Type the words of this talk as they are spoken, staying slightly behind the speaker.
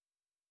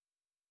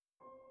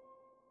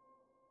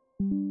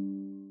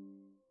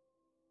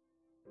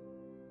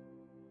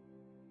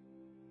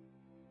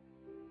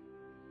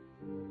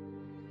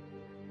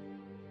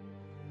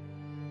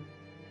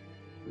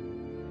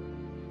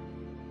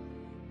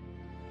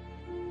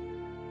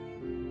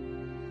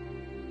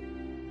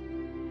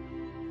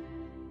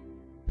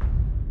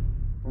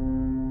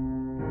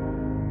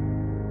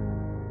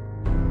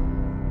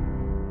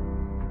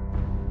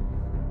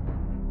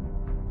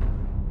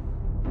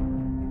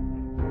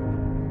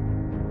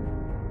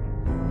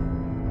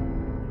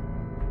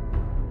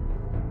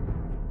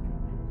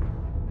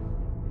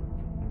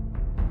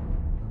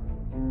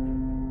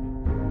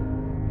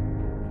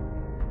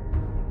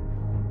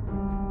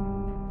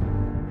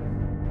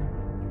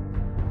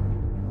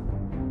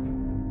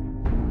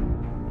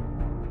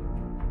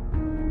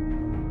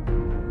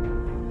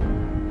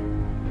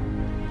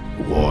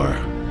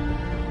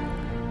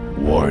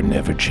War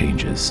never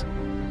changes.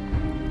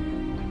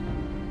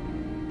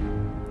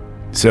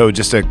 So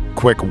just a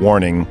quick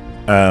warning.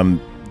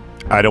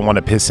 I don't want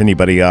to piss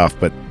anybody off,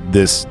 but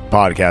this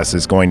podcast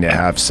is going to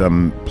have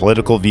some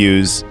political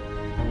views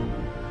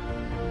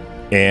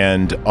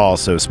and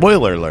also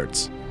spoiler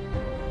alerts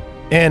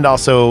and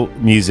also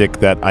music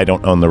that I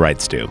don't own the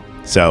rights to.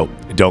 So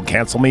don't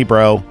cancel me,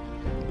 bro.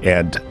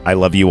 And I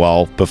love you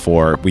all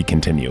before we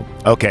continue.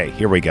 Okay,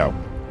 here we go.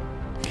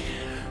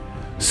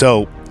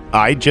 So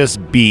I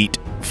just beat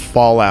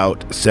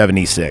Fallout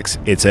 76.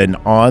 It's an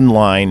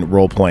online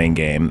role-playing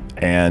game,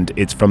 and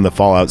it's from the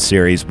Fallout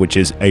series, which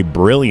is a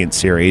brilliant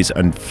series.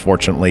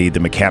 Unfortunately, the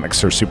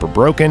mechanics are super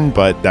broken,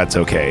 but that's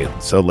okay.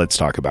 So let's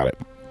talk about it.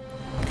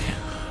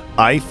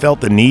 I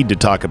felt the need to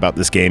talk about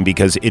this game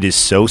because it is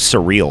so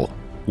surreal.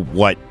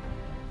 What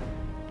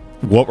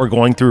we're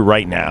going through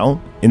right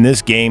now. And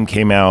this game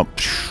came out,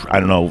 I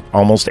don't know,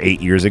 almost 8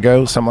 years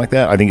ago, something like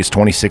that. I think it's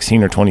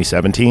 2016 or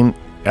 2017.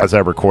 As I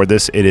record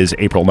this, it is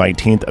April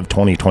 19th of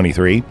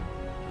 2023.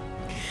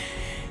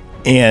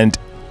 And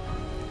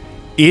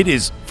it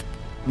is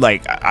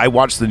like, I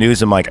watch the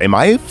news, I'm like, am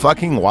I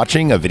fucking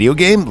watching a video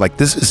game? Like,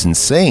 this is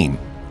insane.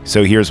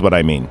 So here's what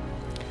I mean.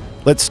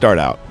 Let's start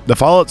out. The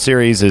Fallout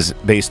series is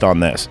based on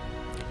this.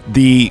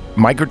 The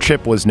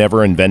microchip was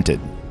never invented.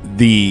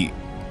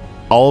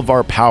 All of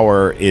our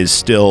power is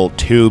still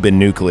tube and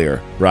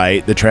nuclear,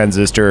 right? The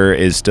transistor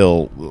is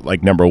still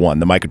like number one.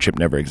 The microchip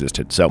never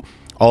existed. So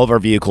all of our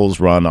vehicles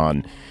run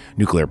on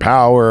nuclear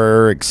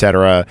power,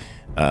 etc.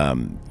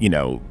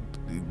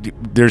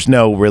 There's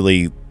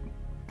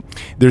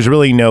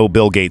really no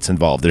Bill Gates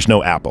involved. There's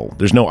no Apple.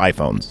 There's no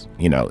iPhones.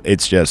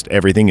 It's just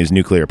everything is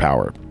nuclear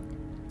power.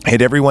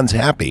 And everyone's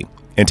happy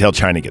until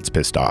China gets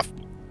pissed off.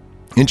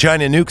 And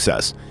China nukes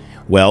us.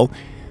 Well,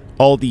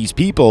 all these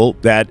people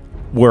that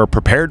were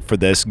prepared for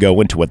this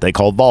go into what they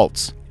call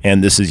vaults.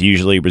 And this is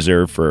usually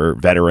reserved for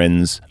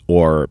veterans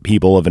or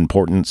people of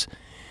importance.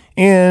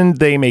 And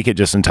they make it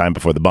just in time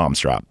before the bombs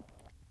drop.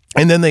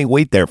 And then they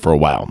wait there for a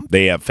while.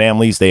 They have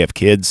families, they have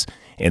kids.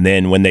 And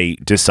then when they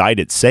decide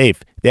it's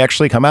safe, they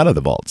actually come out of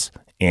the vaults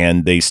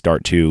and they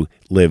start to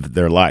live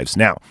their lives.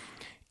 Now,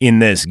 in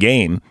this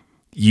game,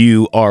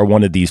 you are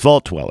one of these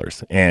vault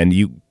dwellers and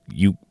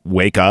you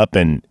wake up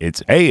and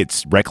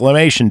it's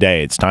reclamation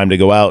day. It's time to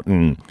go out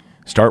and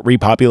start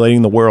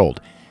repopulating the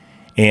world.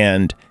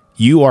 And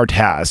you are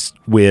tasked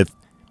with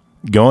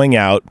going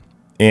out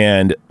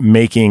and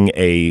making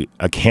a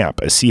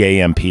camp, a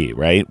CAMP,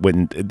 right?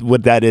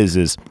 What that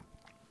is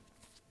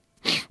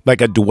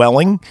like a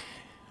dwelling,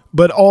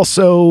 but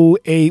also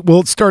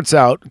it starts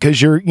out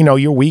because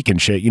you're weak and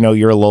shit.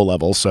 You're a low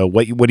level. So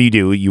what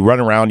do? You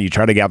run around, you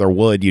try to gather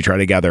wood, you try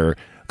to gather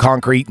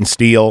concrete and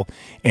steel,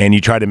 and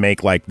you try to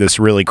make like this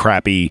really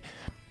crappy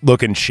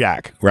looking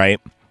shack, right?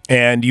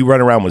 And you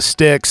run around with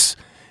sticks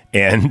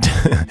and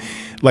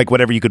like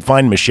whatever you could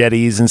find,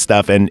 machetes and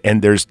stuff. And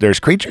there's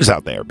creatures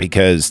out there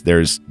because there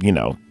was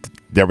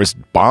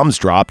bombs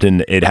dropped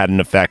and it had an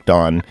effect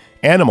on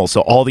animals. So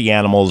all the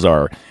animals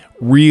are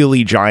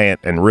really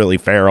giant and really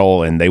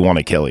feral and they want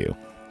to kill you.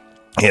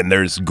 And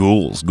there's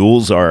ghouls.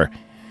 Ghouls are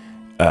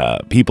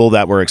people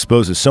that were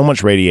exposed to so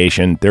much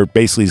radiation. They're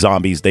basically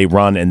zombies. They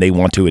run and they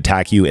want to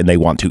attack you and they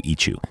want to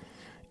eat you.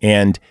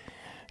 And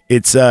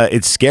it's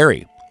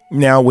scary.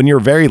 Now, when you're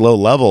very low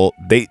level,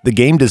 the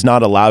game does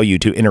not allow you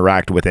to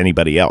interact with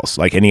anybody else,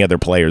 like any other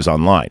players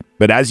online.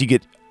 But as you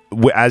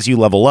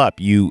level up,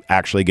 you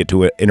actually get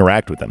to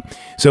interact with them.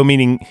 So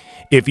meaning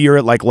if you're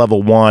at like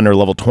level 1 or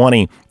level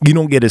 20, you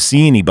don't get to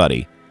see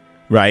anybody,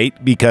 right?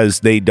 Because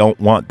they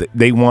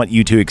want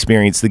you to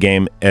experience the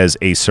game as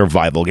a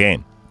survival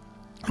game.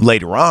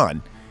 Later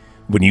on,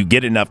 when you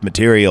get enough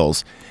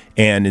materials,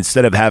 and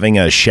instead of having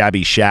a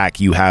shabby shack,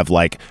 you have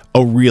like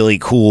a really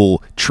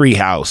cool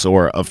treehouse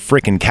or a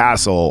freaking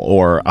castle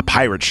or a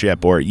pirate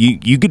ship, or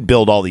you could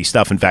build all these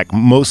stuff. In fact,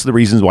 most of the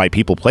reasons why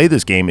people play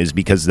this game is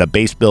because the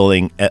base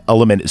building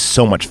element is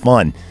so much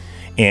fun.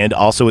 And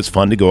also it's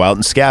fun to go out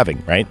and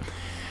scavenge, right?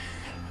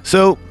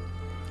 So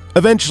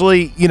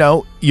eventually,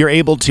 you're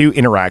able to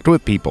interact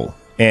with people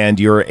and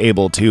you're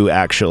able to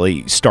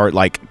actually start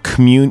like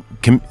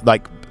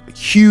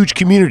huge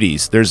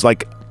communities. There's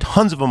like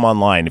tons of them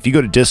online. If you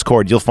go to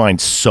Discord, you'll find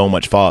so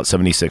much Fallout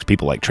 76.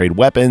 People like trade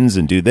weapons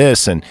and do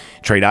this and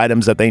trade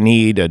items that they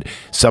need. And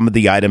some of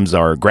the items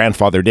are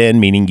grandfathered in,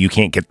 meaning you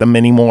can't get them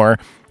anymore.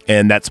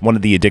 And that's one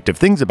of the addictive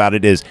things about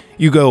it is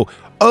you go,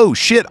 oh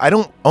shit, I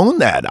don't own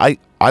that. I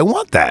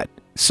want that.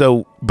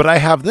 So, but I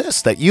have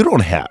this that you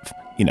don't have,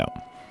 you know.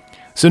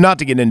 So not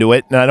to get into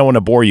it, and I don't want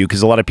to bore you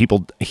because a lot of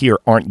people here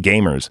aren't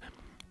gamers.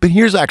 But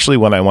here's actually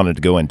what I wanted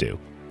to go into.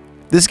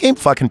 This game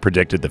fucking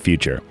predicted the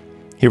future.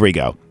 Here we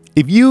go.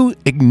 If you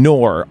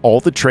ignore all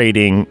the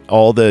trading,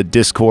 all the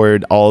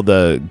Discord, all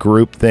the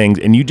group things,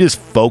 and you just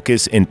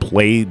focus and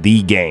play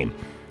the game,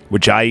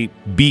 which I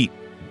beat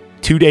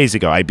 2 days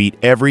ago. I beat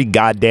every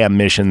goddamn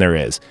mission there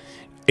is.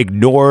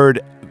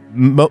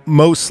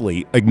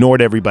 Mostly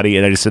ignored everybody,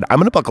 and I just said, I'm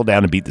going to buckle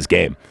down and beat this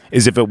game,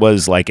 as if it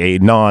was like a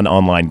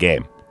non-online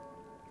game.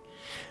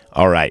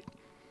 All right.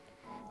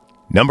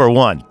 Number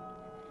 1,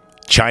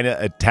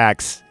 China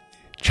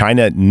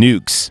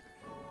nukes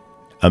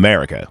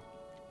America.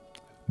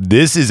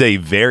 This is a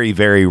very,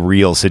 very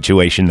real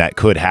situation that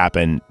could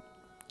happen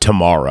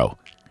tomorrow.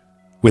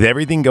 With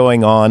everything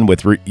going on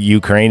with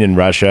Ukraine and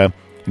Russia,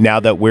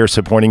 now that we're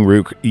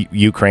supporting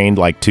Ukraine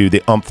like to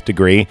the nth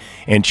degree,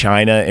 and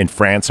China and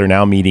France are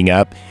now meeting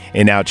up,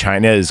 and now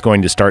China is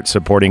going to start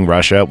supporting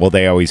Russia. Well,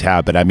 they always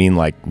have, but I mean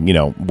like, you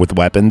know, with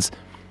weapons.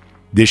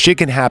 This shit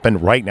can happen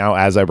right now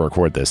as I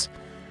record this.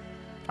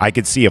 I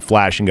could see a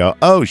flash and go,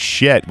 oh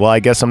shit, well, I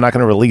guess I'm not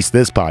going to release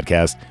this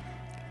podcast.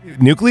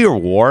 Nuclear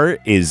war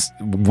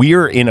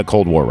we're in a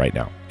Cold War right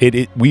now.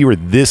 We were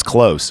this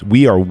close.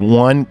 We are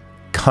one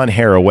cunt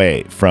hair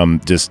away from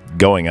just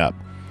going up.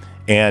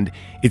 And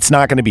it's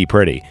not going to be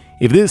pretty.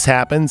 If this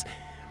happens,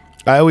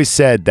 I always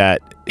said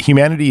that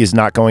humanity is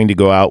not going to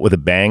go out with a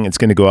bang. It's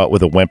going to go out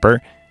with a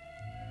whimper.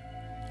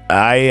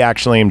 I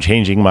actually am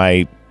changing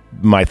my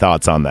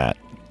thoughts on that.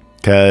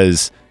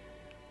 Because,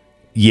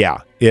 yeah,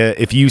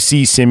 if you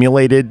see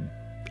simulated,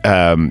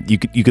 you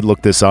could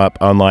look this up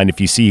online. If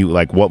you see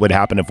like what would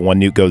happen if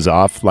one nuke goes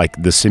off, like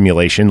the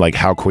simulation, like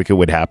how quick it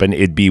would happen,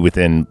 it'd be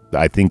within,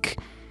 I think,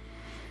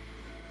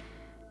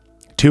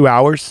 2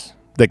 hours.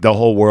 Like the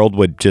whole world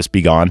would just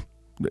be gone.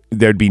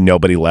 There'd be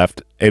nobody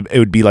left. It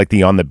would be like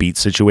the On the Beach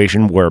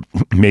situation where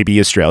maybe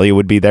Australia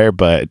would be there,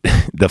 but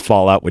the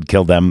fallout would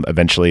kill them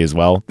eventually as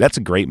well. That's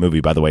a great movie,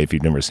 by the way, if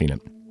you've never seen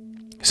it.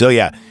 So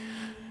yeah,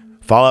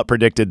 Fallout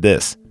predicted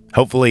this.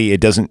 Hopefully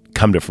it doesn't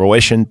come to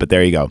fruition, but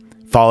there you go.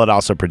 Fallout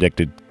also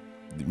predicted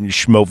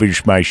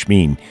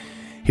schmovishmashmeen.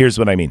 Here's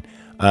what I mean.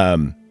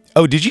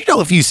 Oh, did you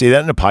know if you say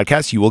that in a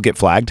podcast, you will get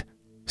flagged?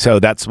 So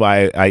that's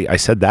why I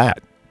said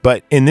that.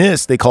 But in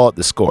this, they call it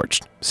the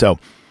Scorched. So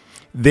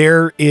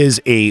there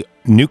is a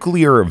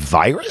nuclear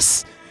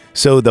virus.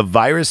 So the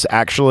virus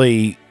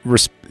actually,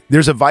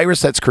 there's a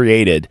virus that's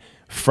created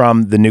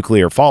from the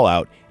nuclear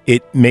fallout.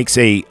 It makes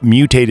a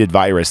mutated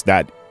virus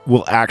that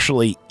will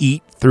actually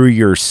eat through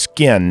your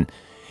skin,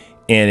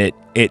 and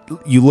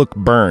you look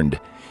burned.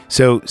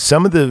 So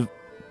some of the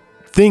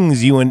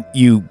things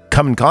you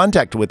come in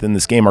contact with in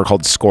this game are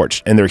called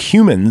Scorched, and they're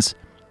humans,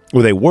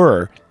 or they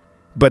were.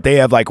 But they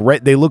have like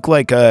they look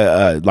like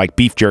like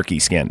beef jerky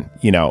skin,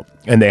 you know,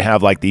 and they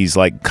have like these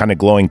like kind of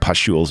glowing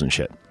pustules and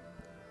shit.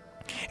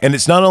 And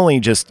it's not only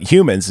just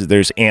humans.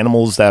 There's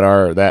animals that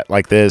are that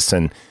like this,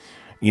 and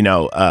you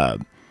know,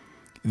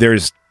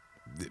 there's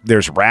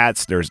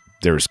rats. There's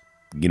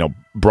you know,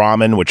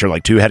 Brahmin, which are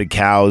like 2-headed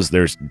cows.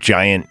 There's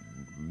giant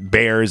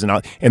bears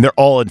and they're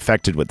all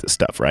infected with this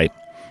stuff, right?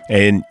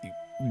 And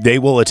they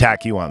will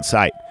attack you on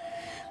sight.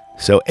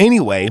 So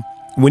anyway,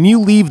 when you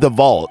leave the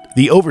vault,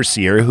 the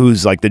overseer,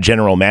 who's like the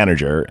general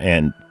manager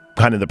and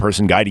kind of the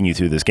person guiding you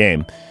through this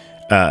game,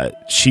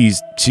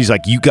 she's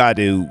like, you got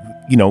to,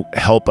 you know,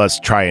 help us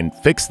try and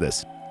fix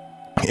this.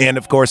 And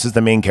of course, as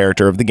the main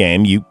character of the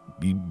game, you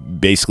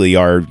basically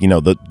are, you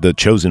know, the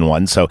chosen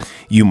one. So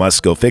you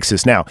must go fix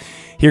this. Now,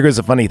 here goes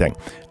the funny thing.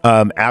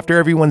 After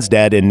everyone's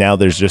dead and now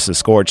there's just a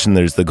Scorch and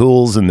there's the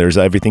ghouls and there's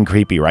everything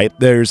creepy, right?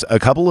 There's a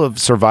couple of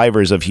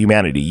survivors of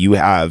humanity. You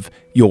have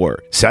your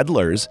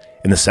settlers,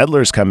 and the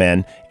settlers come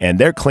in and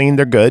they're clean.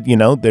 They're good. You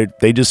know,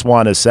 they just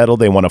want to settle.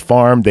 They want to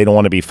farm. They don't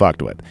want to be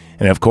fucked with.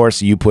 And of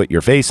course, you put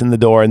your face in the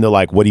door and they're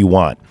like, what do you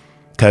want?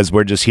 Because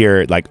we're just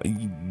here, like,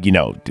 you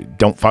know,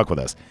 don't fuck with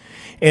us.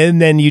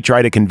 And then you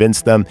try to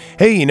convince them,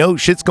 hey, you know,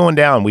 shit's going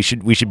down. We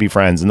should be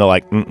friends. And they're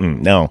like,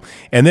 no.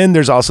 And then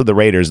there's also the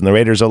raiders. And the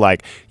raiders are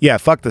like, yeah,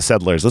 fuck the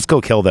settlers. Let's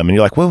go kill them. And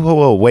you're like,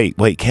 whoa,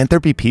 wait. Can't there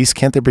be peace?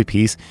 Can't there be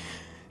peace?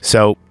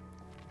 So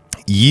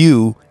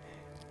you,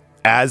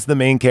 as the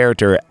main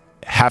character,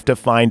 have to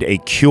find a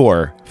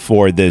cure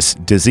for this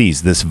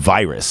disease, this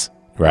virus,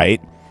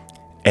 right?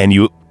 And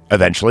you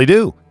eventually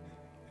do.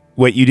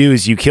 What you do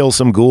is you kill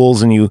some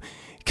ghouls and you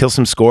kill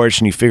some Scorch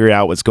and you figure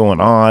out what's going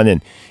on,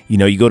 and you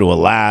know, you go to a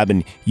lab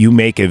and you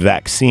make a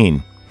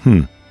vaccine.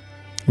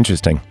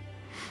 Interesting.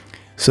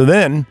 So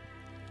then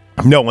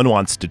no one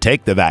wants to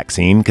take the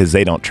vaccine because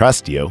they don't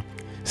trust you.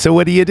 So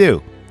what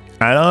do?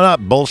 I'm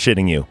not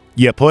bullshitting you.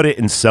 You put it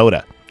in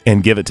soda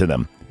and give it to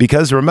them.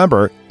 Because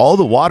remember, all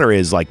the water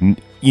is like,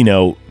 you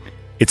know,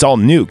 it's all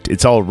nuked.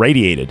 It's all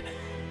radiated.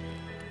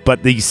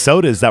 but the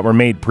sodas that were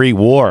made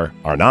pre-war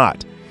are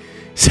not.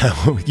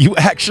 So you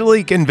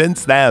actually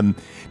convince them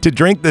to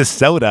drink this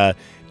soda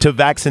to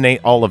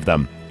vaccinate all of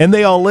them. And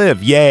they all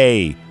live.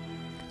 Yay.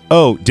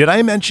 Oh, did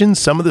I mention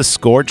some of the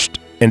scorched?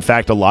 In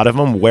fact, a lot of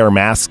them wear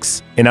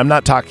masks. And I'm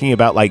not talking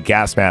about like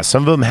gas masks.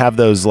 Some of them have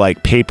those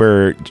like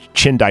paper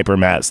chin diaper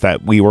masks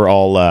that we were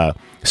all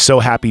so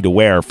happy to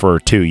wear for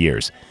 2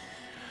 years.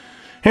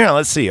 Here,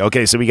 let's see.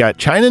 Okay, so we got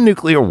China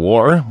nuclear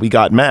war. We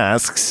got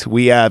masks.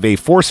 We have a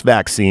forced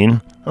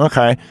vaccine.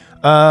 Okay.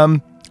 All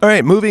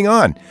right, moving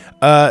on.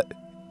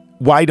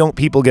 Why don't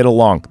people get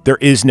along? There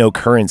is no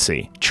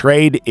currency.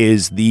 Trade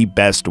is the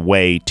best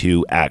way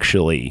to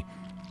actually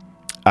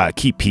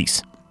keep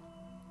peace.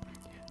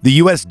 The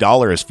U.S.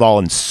 dollar has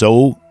fallen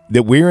so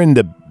that we're in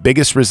the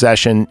biggest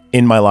recession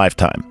in my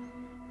lifetime.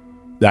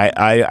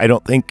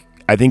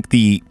 I think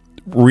the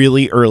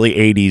really early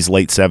 80s,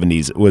 late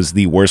 70s was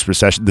the worst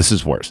recession. This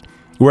is worse.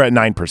 We're at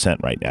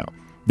 9% right now.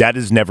 That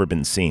has never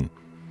been seen.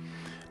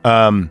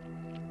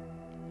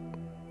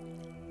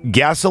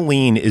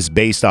 Gasoline is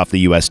based off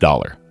the U.S.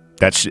 dollar.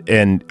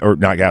 Or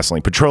not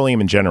gasoline,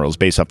 petroleum in general is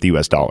based off the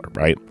U.S. dollar,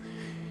 right?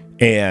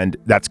 And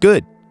that's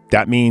good.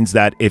 That means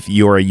that if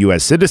you're a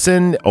U.S.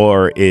 citizen,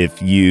 or if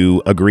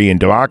you agree in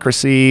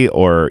democracy,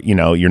 or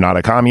you're not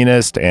a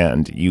communist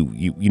and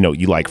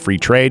you like free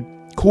trade,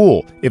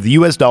 cool. If the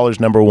U.S. dollar is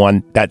number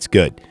one, that's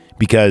good,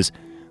 because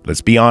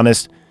let's be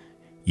honest,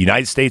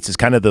 United States is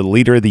kind of the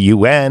leader of the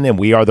UN, and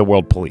we are the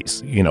world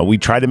police. We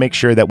try to make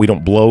sure that we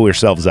don't blow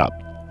ourselves up.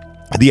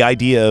 The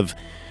idea of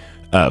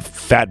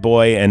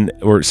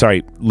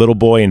little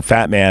boy and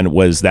fat man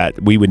was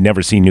that we would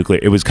never see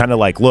nuclear. It was kind of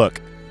like, look,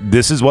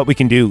 this is what we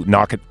can do.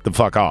 Knock it the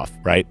fuck off,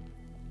 right?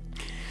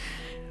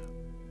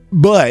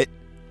 But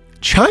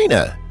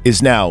China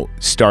is now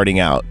starting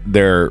out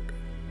their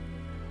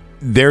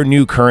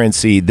new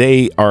currency.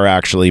 They are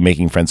actually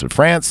making friends with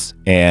France,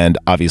 and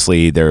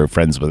obviously they're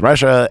friends with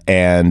Russia,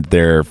 and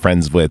they're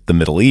friends with the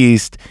Middle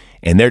East,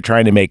 and they're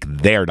trying to make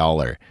their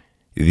dollar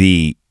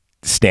the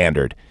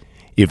standard.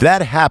 If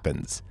that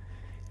happens,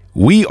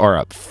 we are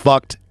up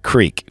fucked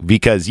creek,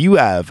 because you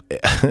have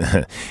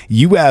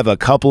a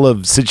couple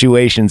of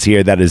situations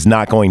here that is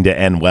not going to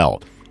end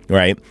well,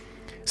 right?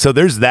 So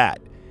there's that.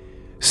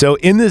 So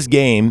in this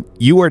game,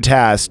 you are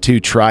tasked to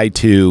try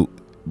to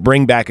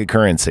bring back a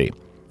currency.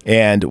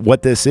 And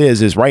what this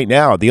is right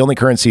now, the only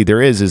currency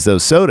there is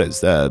those sodas,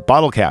 the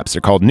bottle caps.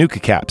 They're called Nuka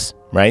caps,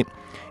 right?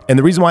 And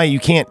the reason why you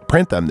can't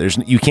print them,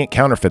 you can't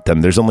counterfeit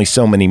them. There's only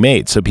so many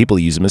made, so people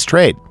use them as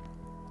trade.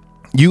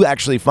 You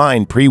actually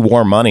find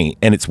pre-war money,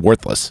 and it's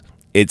worthless.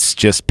 It's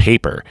just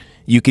paper.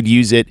 You could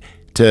use it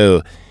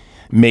to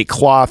make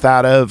cloth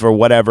out of or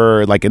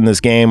whatever, like in this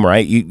game,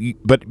 right?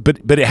 But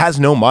it has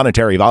no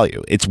monetary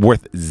value. It's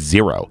worth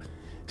zero.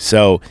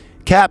 So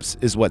caps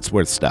is what's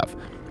worth stuff.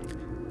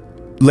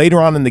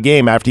 Later on in the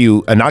game, after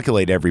you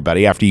inoculate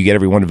everybody, after you get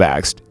everyone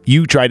vaxxed,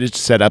 you try to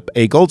set up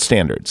a gold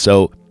standard.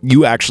 So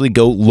you actually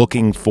go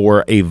looking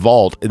for a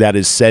vault that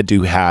is said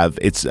to have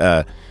it's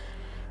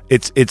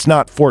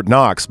not Fort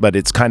Knox, but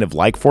it's kind of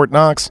like Fort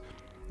Knox.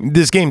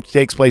 This game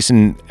takes place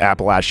in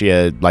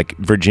Appalachia, like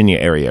Virginia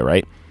area,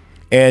 right?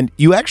 And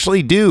you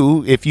actually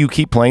do, if you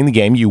keep playing the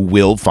game, you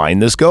will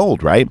find this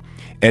gold, right?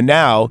 And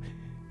now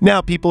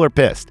people are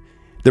pissed.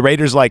 The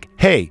raiders are like,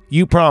 hey,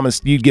 you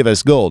promised you'd give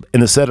us gold.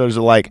 And the settlers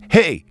are like,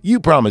 hey,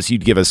 you promised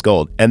you'd give us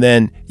gold. And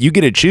then you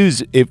get to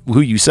choose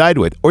who you side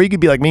with. Or you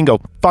could be like me and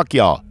go, fuck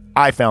y'all,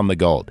 I found the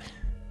gold.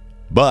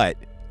 But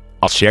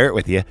I'll share it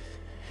with you.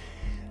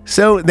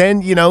 So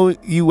then,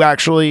 you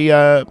actually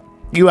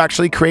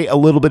create a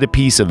little bit of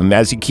peace of them.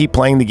 As you keep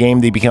playing the game,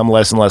 they become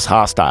less and less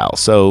hostile.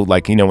 So,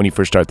 like, when you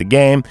first start the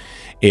game,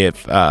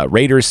 if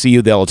raiders see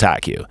you, they'll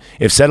attack you.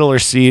 If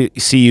settlers see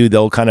you,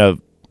 they'll kind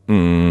of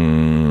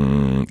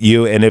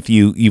you. And if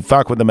you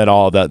fuck with them at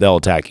all, they'll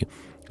attack you.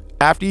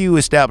 After you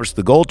establish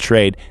the gold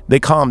trade, they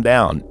calm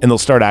down and they'll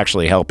start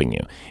actually helping you.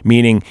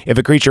 Meaning, if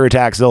a creature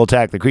attacks, they'll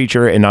attack the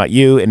creature and not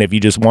you. And if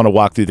you just want to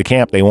walk through the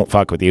camp, they won't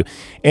fuck with you.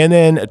 And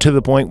then to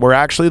the point where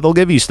actually they'll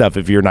give you stuff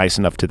if you're nice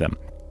enough to them,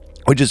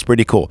 which is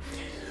pretty cool.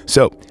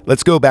 So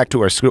let's go back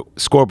to our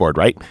scoreboard,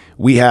 right?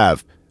 We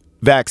have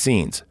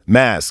vaccines,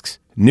 masks,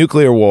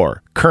 nuclear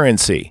war,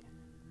 currency.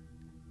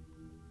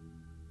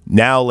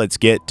 Now let's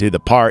get to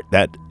the part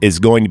that is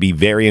going to be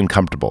very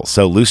uncomfortable.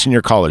 So loosen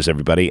your collars,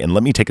 everybody, and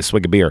let me take a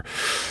swig of beer.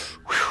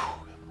 Whew.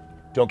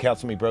 Don't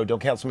cancel me, bro. Don't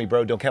cancel me,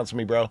 bro. Don't cancel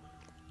me, bro.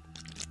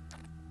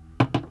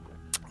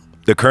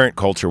 The current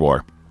culture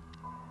war.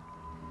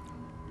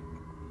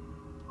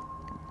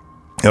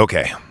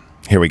 Okay,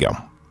 here we go.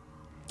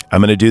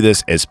 I'm going to do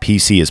this as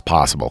PC as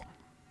possible.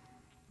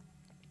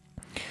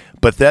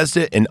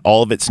 Bethesda, in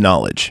all of its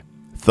knowledge,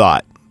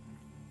 thought,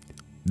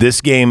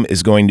 this game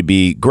is going to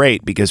be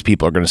great because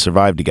people are going to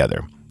survive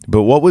together.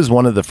 But what was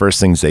one of the first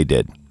things they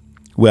did?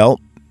 Well,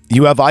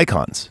 you have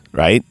icons,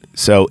 right?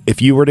 So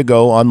if you were to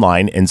go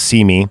online and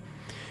see me,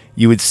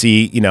 you would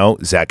see,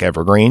 Zach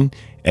Evergreen,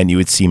 and you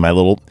would see my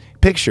little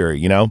picture,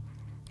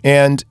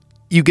 and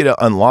you get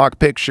to unlock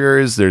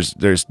pictures. There's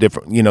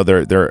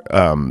different, they're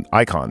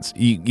icons.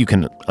 You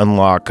can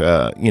unlock,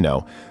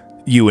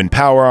 you in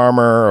power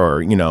armor,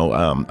 or,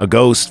 a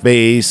ghost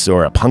face,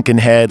 or a pumpkin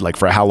head, like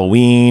for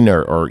Halloween,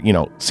 or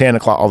Santa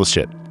Claus, all this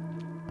shit.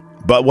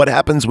 But what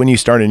happens when you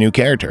start a new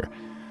character?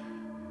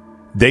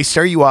 They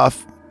start you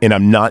off, and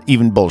I'm not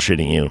even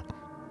bullshitting you,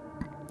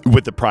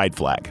 with the pride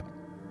flag.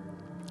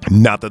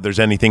 Not that there's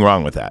anything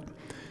wrong with that.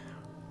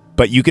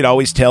 But you could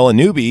always tell a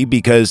newbie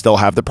because they'll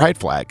have the pride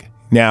flag.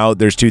 Now,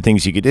 there's two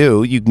things you could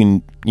do. You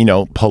can,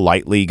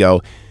 politely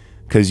go,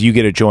 because you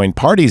get to join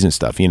parties and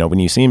stuff. When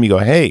you see them, you go,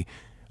 hey,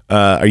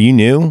 are you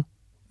new? And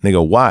they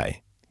go,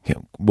 why?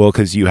 Well,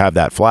 because you have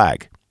that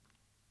flag.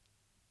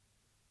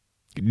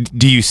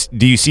 Do you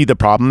see the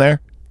problem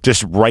there?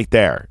 Just right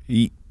there.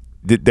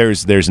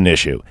 There's an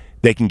issue.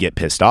 They can get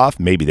pissed off.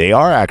 Maybe they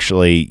are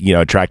actually,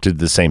 attracted to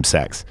the same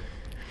sex.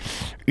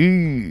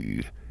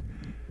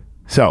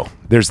 So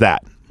there's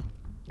that.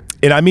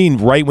 And I mean,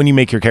 right when you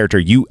make your character,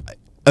 you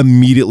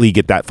immediately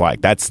get that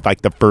flag. That's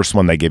like the first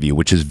one they give you,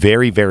 which is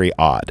very, very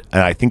odd.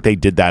 And I think they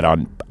did that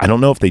I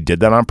don't know if they did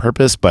that on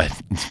purpose, but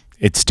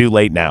it's too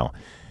late now.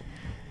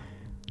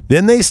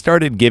 Then they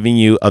started giving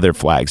you other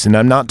flags. And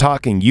I'm not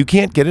talking, you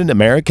can't get an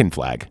American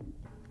flag.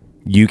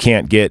 You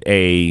can't get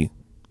a,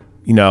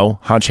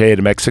 Hanche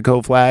de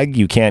Mexico flag.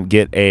 You can't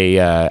get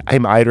a,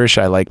 I'm Irish,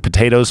 I like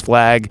potatoes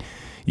flag.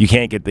 You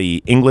can't get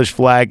the English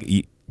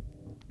flag.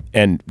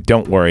 And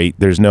don't worry,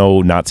 there's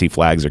no Nazi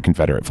flags or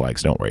Confederate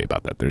flags. Don't worry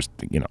about that. There's,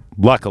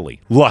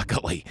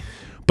 luckily.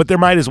 But there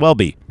might as well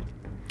be,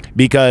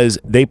 because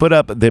they put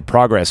up the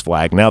progress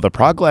flag. Now, the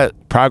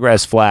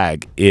progress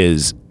flag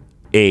is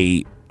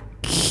a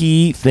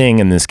key thing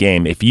in this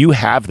game. If you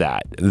have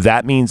that,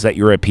 that means that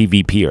you're a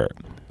PvPer.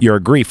 You're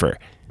a griefer.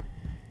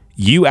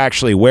 You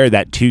actually wear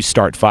that to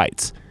start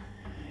fights.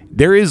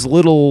 There is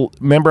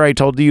remember I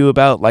told you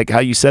about like how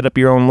you set up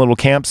your own little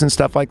camps and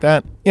stuff like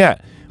that? Yeah.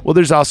 Well,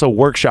 there's also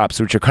workshops,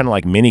 which are kind of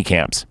like mini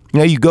camps.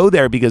 You go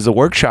there because the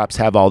workshops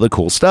have all the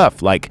cool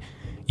stuff. Like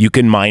you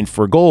can mine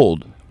for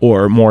gold,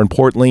 or more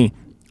importantly,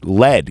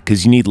 lead,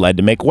 because you need lead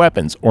to make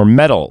weapons, or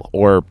metal,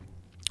 or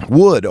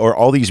wood, or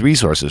all these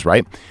resources,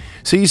 right?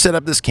 So you set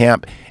up this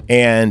camp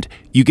and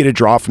you get a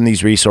draw from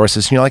these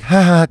resources and you're like,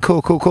 ha,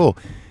 cool.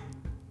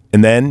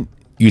 And then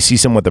you see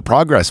someone with the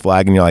progress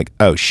flag and you're like,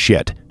 oh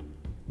shit.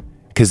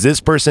 Because this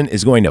person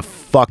is going to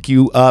fuck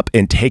you up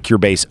and take your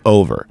base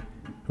over,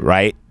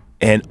 right?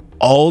 And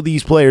all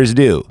these players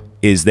do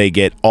is they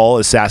get all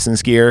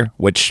Assassin's gear,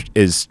 which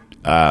is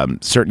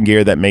certain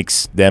gear that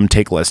makes them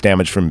take less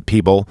damage from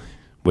people,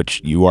 which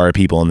you are a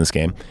people in this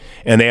game.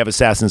 And they have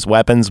Assassin's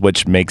weapons,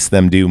 which makes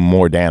them do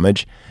more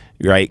damage,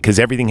 right? Because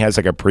everything has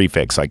like a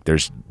prefix. Like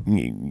there's,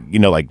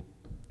 like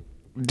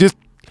just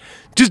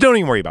don't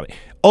even worry about it.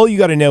 All you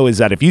got to know is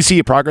that if you see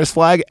a progress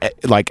flag,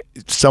 like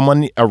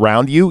someone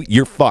around you,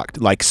 you're fucked.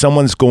 Like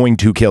someone's going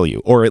to kill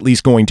you, or at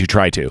least going to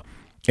try to.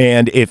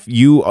 And if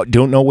you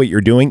don't know what you're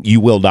doing,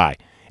 you will die.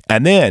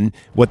 And then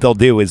what they'll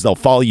do is they'll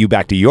follow you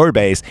back to your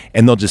base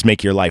and they'll just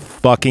make your life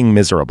fucking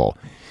miserable.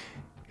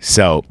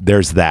 So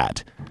there's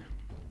that.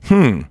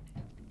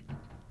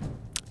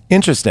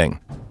 Interesting.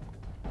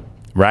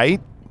 Right?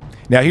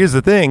 Now, here's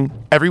the thing.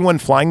 Everyone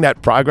flying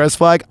that progress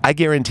flag, I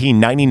guarantee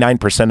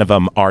 99% of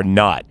them are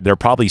not. They're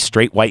probably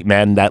straight white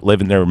men that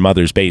live in their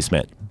mother's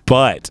basement.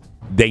 But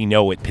they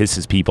know it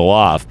pisses people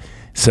off,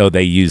 so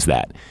they use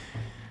that.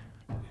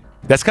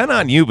 That's kind of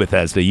on you,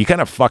 Bethesda. You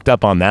kind of fucked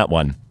up on that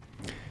one.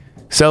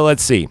 So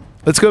let's see.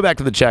 Let's go back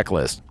to the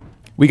checklist.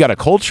 We got a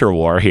culture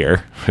war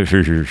here.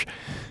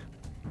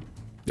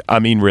 I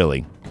mean,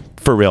 really.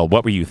 For real,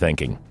 what were you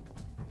thinking?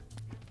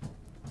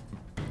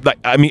 Like,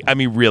 I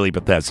mean, really,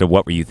 Bethesda,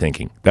 what were you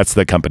thinking? That's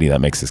the company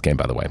that makes this game,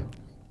 by the way.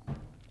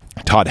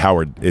 Todd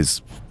Howard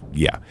is,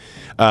 yeah.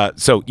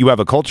 So you have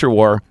a culture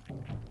war.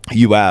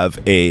 You have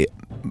a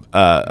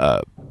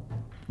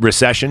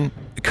recession,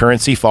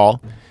 currency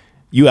fall.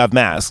 You have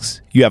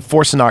masks. You have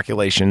forced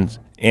inoculations.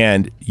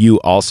 And you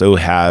also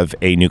have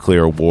a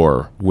nuclear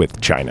war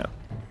with China.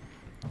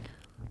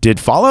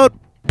 Did Fallout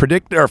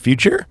predict our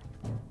future?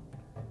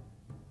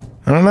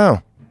 I don't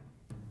know.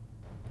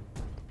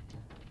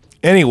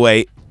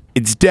 Anyway,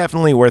 it's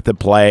definitely worth a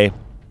play.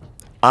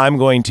 I'm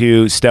going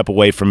to step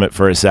away from it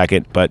for a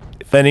second, but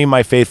if any of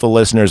my faithful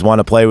listeners want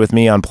to play with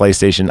me on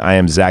PlayStation, I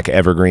am Zach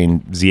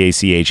Evergreen,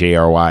 Zachary,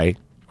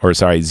 or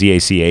sorry,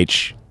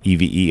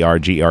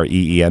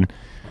 Zachevergreen.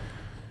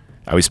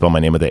 I always spell my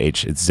name with the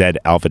H. It's Z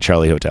Alpha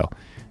Charlie Hotel.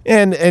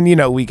 And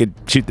we could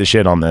shoot the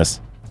shit on this,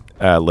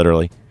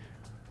 literally.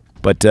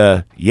 But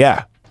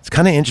yeah, it's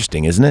kind of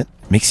interesting, isn't it?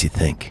 Makes you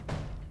think.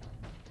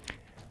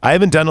 I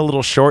haven't done a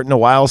little short in a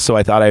while, so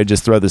I thought I would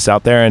just throw this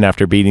out there. And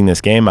after beating this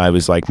game, I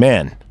was like,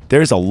 man,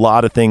 there's a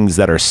lot of things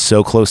that are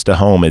so close to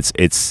home.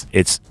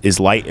 It's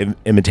light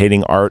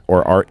imitating art,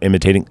 or art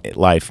imitating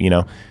life,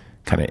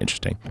 kind of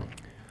interesting.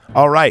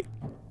 All right.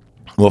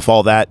 We'll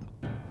follow that.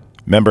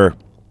 Remember,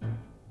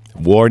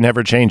 war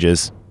never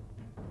changes.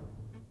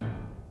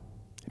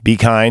 Be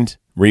kind,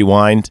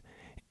 rewind,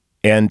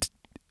 and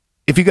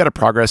if you got a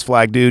progress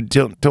flag, dude,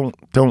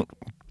 don't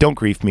Don't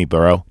grief me,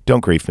 bro. Don't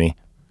grief me.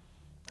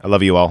 I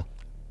love you all.